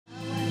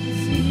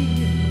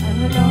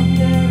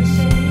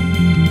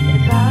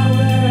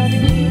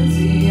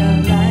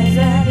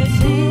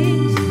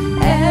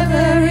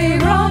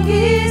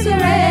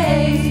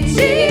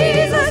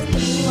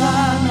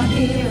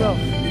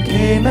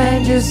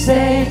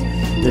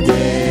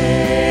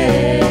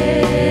today.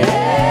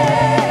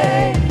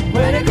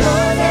 When it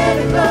grows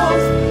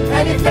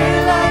and you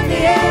feel like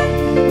the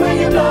end, when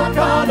your blood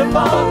caught the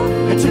fall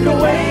and took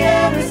away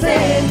every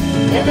sin,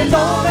 every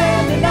dawn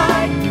and the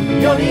night,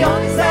 you're the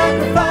only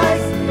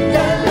sacrifice.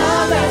 Your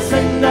love has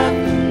enough.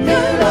 You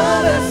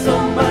love us so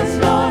much,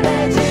 Lord,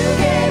 that you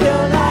gave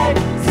your life.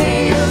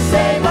 See, you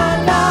saved my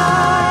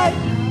life.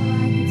 Now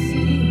I can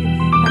see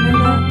I'm no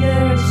longer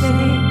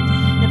ashamed.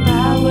 The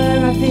power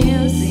I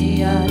feel,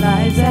 see our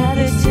lives have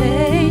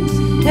changed.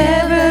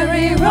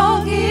 Every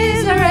wrong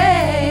is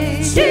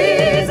erased.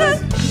 Jesus,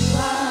 you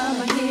are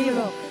my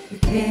hero. You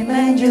came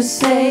and you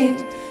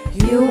saved.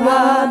 You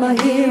are my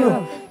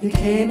hero. You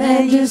came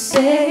and you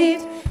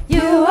saved.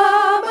 You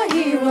are my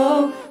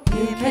hero.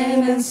 You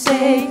came and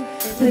saved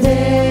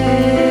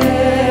today.